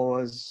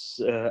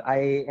was,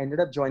 I ended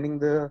up joining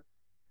the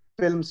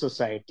film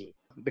society,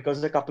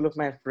 because a couple of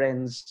my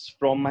friends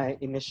from my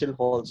initial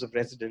halls of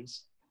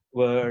residence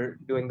were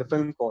doing the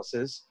film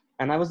courses,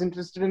 and I was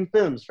interested in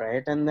films,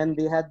 right? And then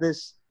they had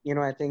this,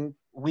 I think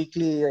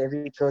weekly,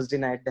 every Thursday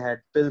night they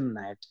had film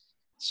night.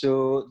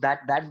 So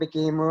that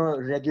became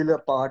a regular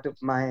part of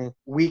my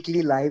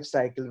weekly life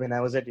cycle when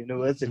I was at Mm-hmm.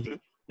 university.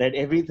 That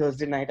every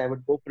Thursday night I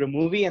would go for a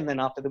movie, and then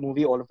after the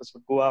movie, all of us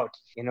would go out,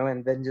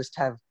 and then just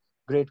have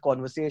great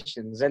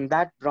conversations. And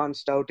that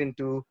branched out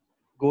into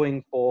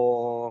going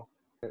for,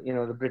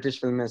 the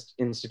British Film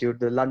Institute,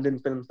 the London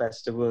Film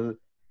Festival,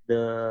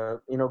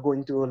 the,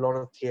 going to a lot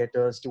of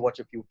theaters to watch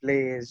a few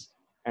plays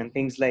and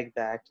things like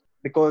that.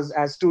 because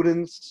as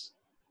students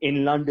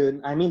in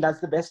London, I mean, that's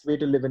the best way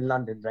to live in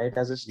London, right?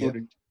 As a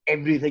student,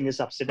 everything is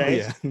Oh, yeah.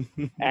 subsidized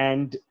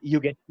and you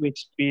get to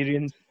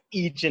experience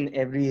each and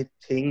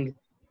everything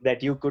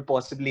that you could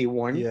possibly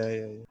want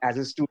Yeah. as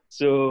a student.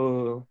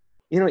 So,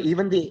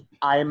 even the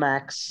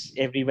IMAX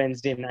every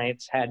Wednesday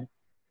nights had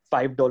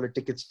 $5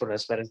 tickets for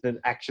us, whereas the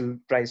actual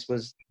price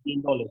was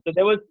 $15. So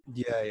there was,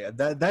 Yeah.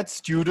 That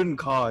student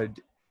card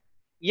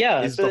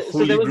yeah, is the so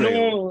holy there was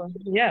grail. no,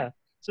 yeah.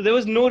 So there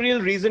was no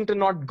real reason to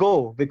not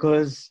go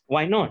because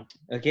why not?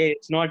 Okay,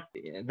 it's not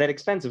that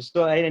expensive.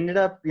 So I ended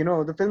up,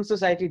 the Film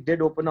Society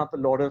did open up a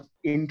lot of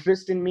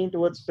interest in me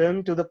towards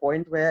film to the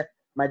point where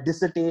my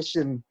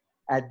dissertation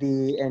at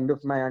the end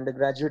of my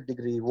undergraduate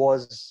degree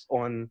was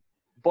on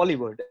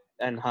Bollywood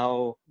and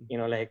how,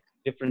 like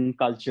different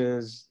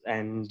cultures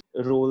and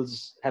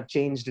roles have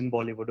changed in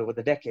Bollywood over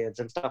the decades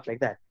and stuff like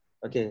that.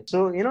 Okay.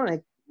 So,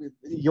 like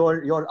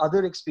your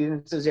other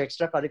experiences, your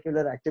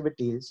extracurricular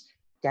activities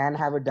can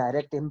have a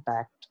direct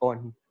impact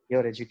on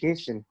your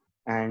education.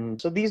 And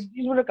so these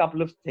were a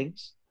couple of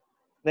things.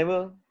 There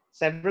were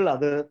several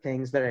other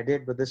things that I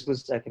did, but this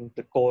was, I think,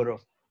 the core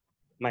of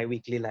my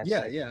weekly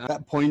lifestyle. Yeah.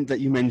 That point that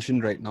you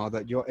mentioned right now,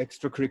 that your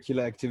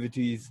extracurricular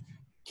activities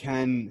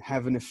can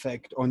have an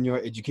effect on your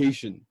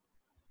education.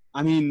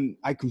 I mean,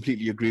 I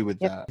completely agree with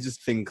Yep. that. I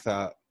just think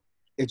that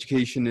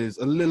education is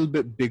a little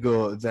bit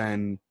bigger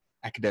than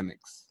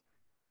academics.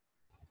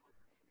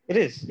 It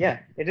is, yeah,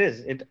 it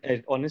is.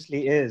 It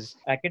honestly is.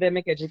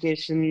 Academic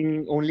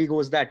education only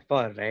goes that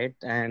far, right?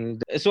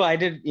 And so I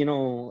did,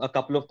 a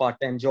couple of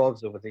part-time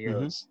jobs over the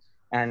Mm-hmm. years.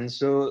 And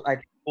so I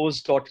think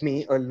those taught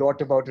me a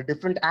lot about a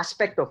different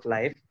aspect of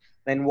life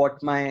than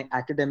what my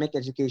academic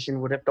education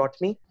would have taught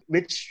me,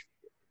 which,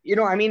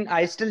 I mean,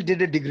 I still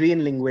did a degree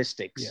in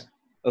linguistics, Yeah.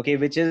 okay,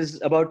 which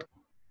is about,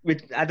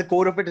 which at the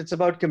core of it, it's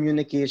about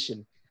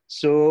communication.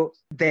 So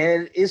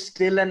there is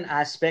still an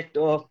aspect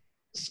of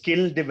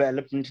skill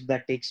development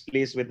that takes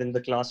place within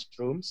the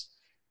classrooms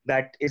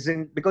that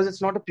isn't, because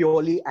it's not a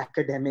purely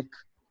academic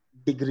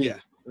Yeah. degree,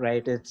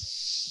 right?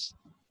 It's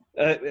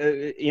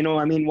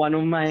I mean, one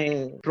of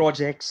my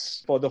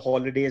projects for the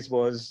holidays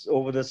was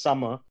over the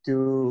summer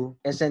to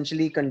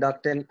essentially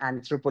conduct an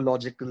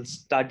anthropological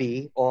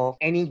study of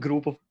any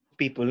group of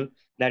people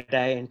that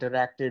I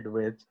interacted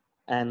with.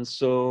 And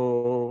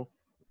so,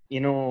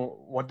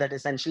 what that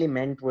essentially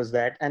meant was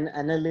that, and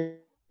a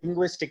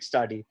linguistic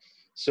study.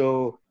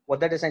 So, what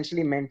that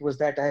essentially meant was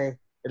that I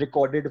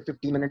recorded a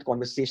 15-minute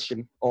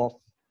conversation of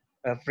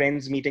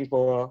friends meeting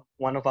for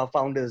one of our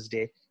founders'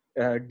 day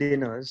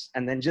dinners.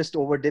 And then just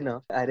over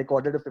dinner, I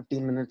recorded a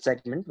 15-minute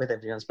segment with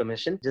everyone's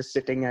permission, just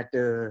sitting at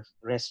a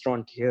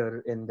restaurant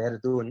here in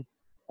Dehradun,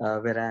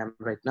 where I am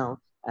right now,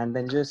 and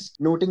then just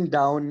noting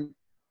down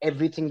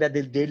everything that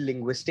they did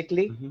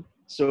linguistically. Mm-hmm.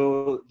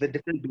 So the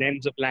different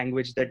blends of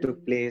language that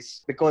took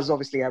place, because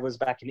obviously I was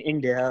back in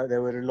India,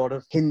 there were a lot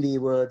of Hindi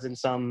words and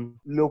some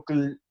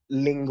local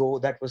lingo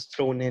that was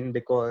thrown in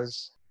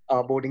because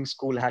our boarding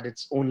school had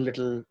its own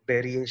little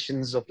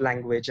variations of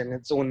language and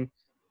its own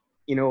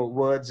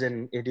words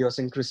and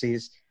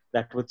idiosyncrasies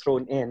that were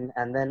thrown in,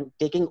 and then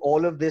taking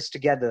all of this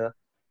together,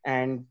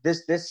 and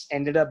this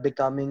ended up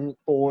becoming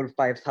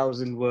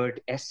 4,000-5,000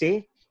 word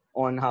essay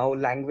on how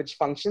language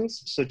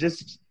functions. So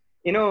just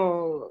you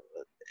know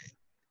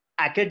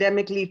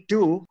academically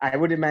too, I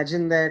would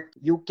imagine that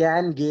you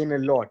can gain a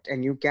lot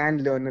and you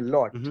can learn a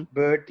lot. Mm-hmm.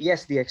 But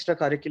yes, the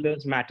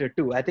extracurriculars matter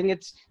too. I think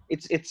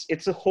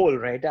it's a whole,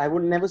 right? I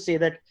would never say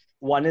that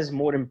one is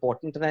more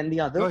important than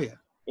the Oh, other. yeah.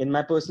 In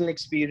my personal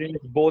experience,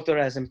 both are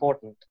as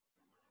important.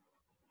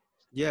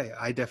 Yeah,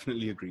 I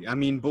definitely agree. I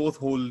mean, both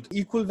hold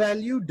equal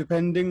value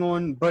depending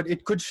on, but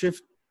it could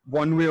shift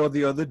one way or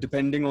the other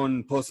depending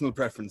on personal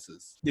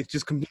preferences. It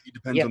just completely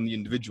depends Yep. on the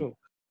individual. True.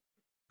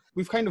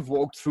 We've kind of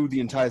walked through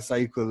the entire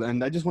cycle,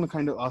 and I just want to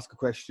kind of ask a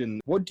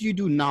question. What do you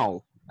do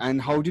now?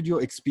 And how did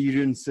your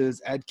experiences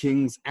at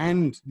King's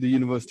and the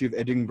University of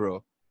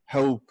Edinburgh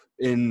help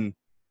in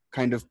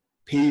kind of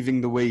paving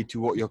the way to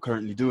what you're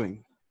currently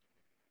doing?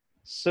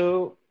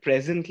 So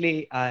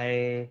presently,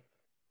 I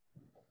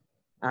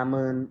am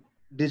a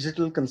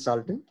digital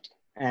consultant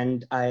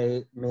and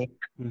I make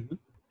Mm-hmm.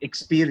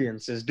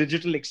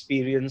 digital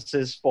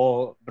experiences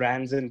for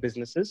brands and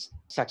businesses,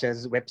 such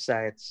as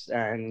websites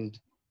and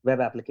web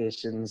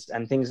applications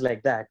and things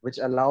like that, which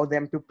allow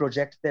them to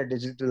project their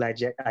digital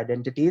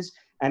identities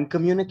and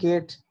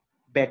communicate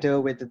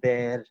better with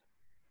their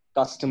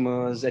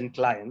customers and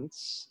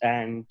clients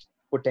and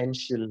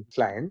potential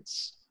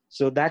clients.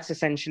 So that's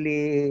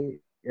essentially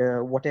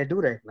what I do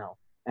right now.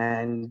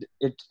 And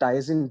it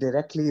ties in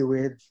directly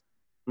with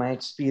my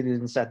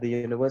experience at the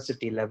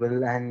university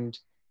level. And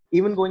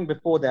even going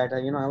before that,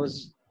 I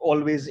was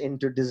always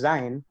into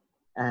design.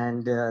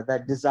 And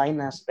that design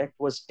aspect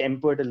was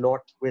tempered a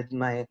lot with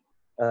my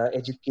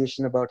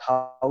education about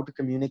how to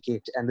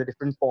communicate and the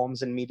different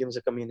forms and mediums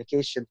of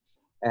communication,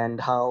 and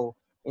how,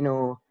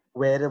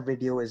 where a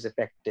video is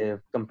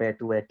effective compared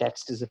to where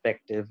text is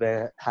effective,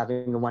 where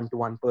having a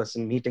one-to-one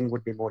person meeting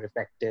would be more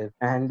effective.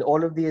 And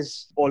all of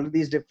these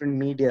different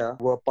media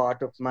were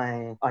part of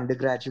my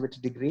undergraduate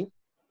degree.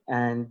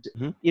 And,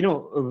 Mhm.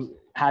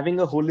 having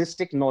a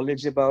holistic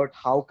knowledge about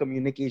how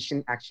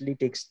communication actually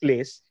takes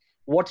place,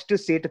 what to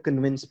say to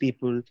convince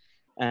people,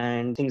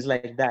 and things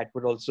like that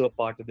were also a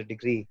part of the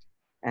degree.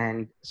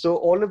 And so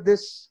all of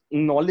this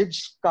knowledge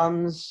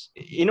comes,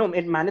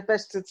 it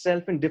manifests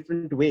itself in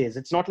different ways.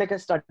 It's not like I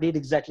studied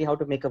exactly how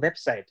to make a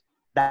website.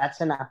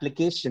 That's an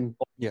application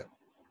of Yeah.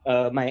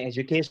 my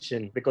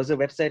education, because a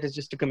website is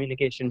just a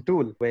communication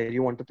tool where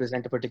you want to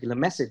present a particular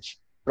message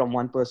from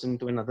one person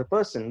to another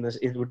person.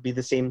 It would be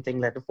the same thing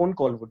that a phone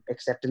call would,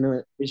 except in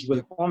a visual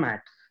Yep.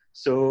 format.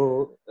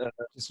 So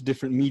It's a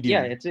different yeah,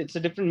 medium. it's a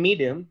different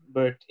medium,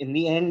 but in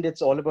the end,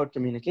 it's all about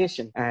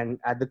communication. And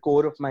at the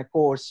core of my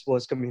course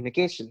was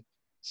communication.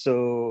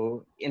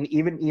 So, and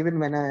even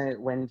when I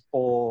went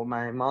for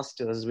my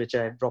masters, which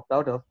I dropped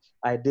out of,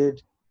 I did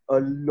a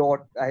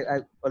lot.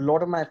 A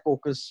lot of my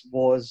focus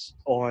was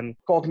on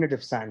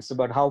cognitive science,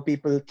 about how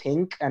people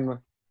think and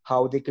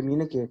how they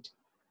communicate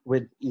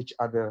with each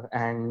other.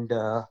 And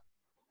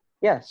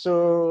yeah,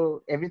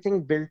 so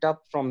everything built up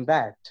from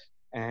that.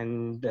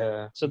 And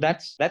so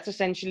that's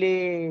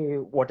essentially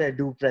what I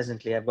do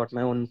presently. I've got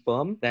my own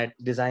firm that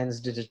designs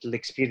digital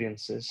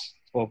experiences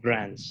for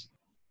brands.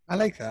 I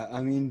like that.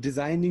 I mean,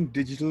 designing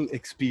digital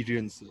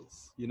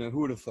experiences. Who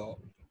would have thought?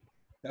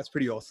 That's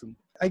pretty awesome.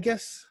 I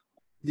guess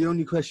the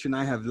only question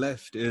I have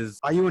left is,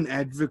 are you an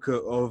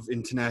advocate of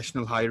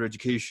international higher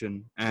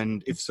education?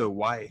 And if so,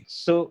 why?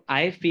 So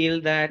I feel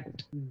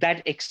that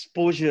that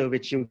exposure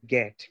which you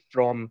get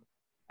from,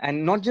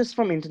 and not just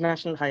from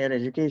international higher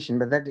education,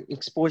 but that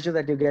exposure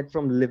that you get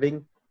from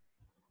living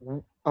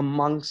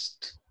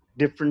amongst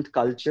different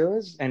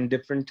cultures and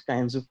different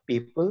kinds of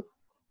people,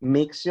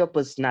 makes your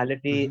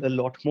personality Mm-hmm. a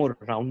lot more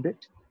rounded.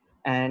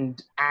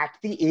 And at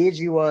the age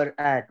you are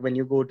at when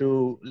you go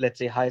to, let's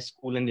say, high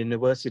school and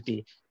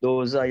university,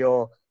 those are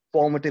your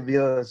formative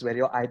years where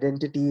your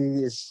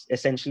identity is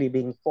essentially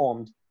being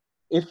formed.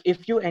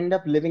 If you end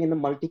up living in a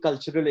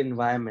multicultural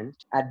environment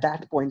at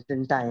that point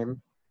in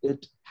time,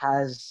 it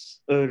has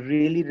a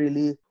really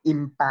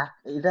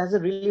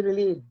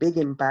big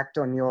impact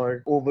on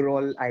your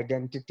overall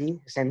identity,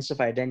 sense of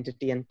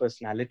identity and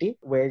personality,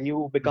 where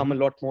you become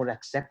Mm-hmm. a lot more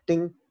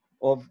accepting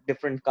of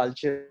different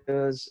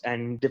cultures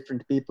and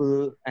different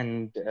people.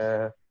 And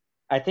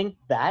I think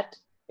that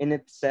in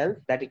itself,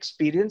 that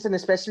experience, and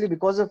especially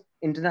because of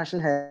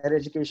international higher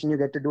education, you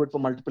get to do it for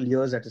multiple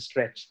years at a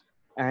stretch.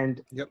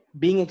 And Yep.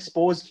 being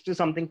exposed to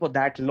something for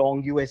that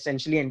long, you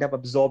essentially end up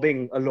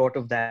absorbing a lot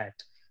of that.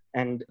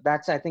 And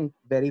that's, I think,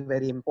 very,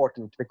 very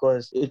important,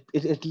 because it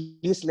at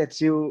least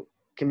lets you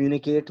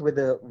communicate with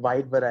a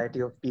wide variety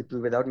of people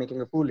without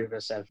making a fool of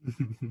yourself.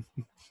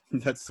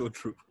 That's so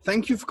true.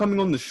 Thank you for coming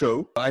on the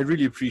show. I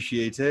really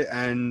appreciate it.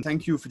 And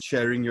thank you for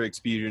sharing your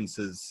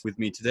experiences with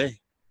me today.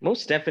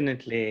 Most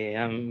definitely.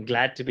 I'm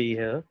glad to be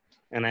here.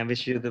 And I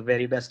wish you the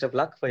very best of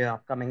luck for your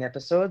upcoming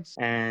episodes.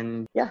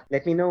 And yeah,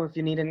 let me know if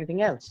you need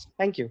anything else.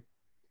 Thank you.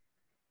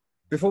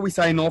 Before we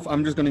sign off,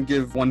 I'm just going to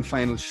give one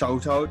final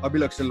shout out.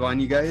 Abhilaksh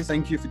Lalwani, guys.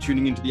 Thank you for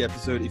tuning into the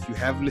episode. If you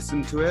have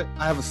listened to it,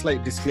 I have a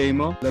slight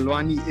disclaimer.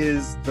 Lalwani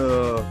is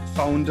the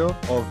founder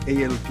of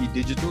ALP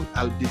Digital,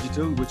 ALP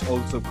Digital, which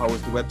also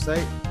powers the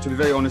website. To be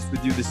very honest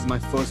with you, this is my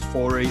first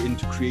foray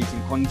into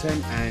creating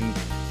content, and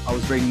I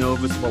was very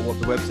nervous about what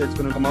the website's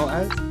going to come out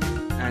as.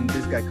 And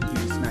this guy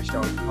completely smashed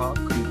out of the park.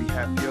 Couldn't be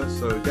happier.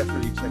 So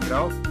definitely check it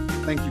out.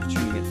 Thank you for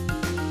tuning in.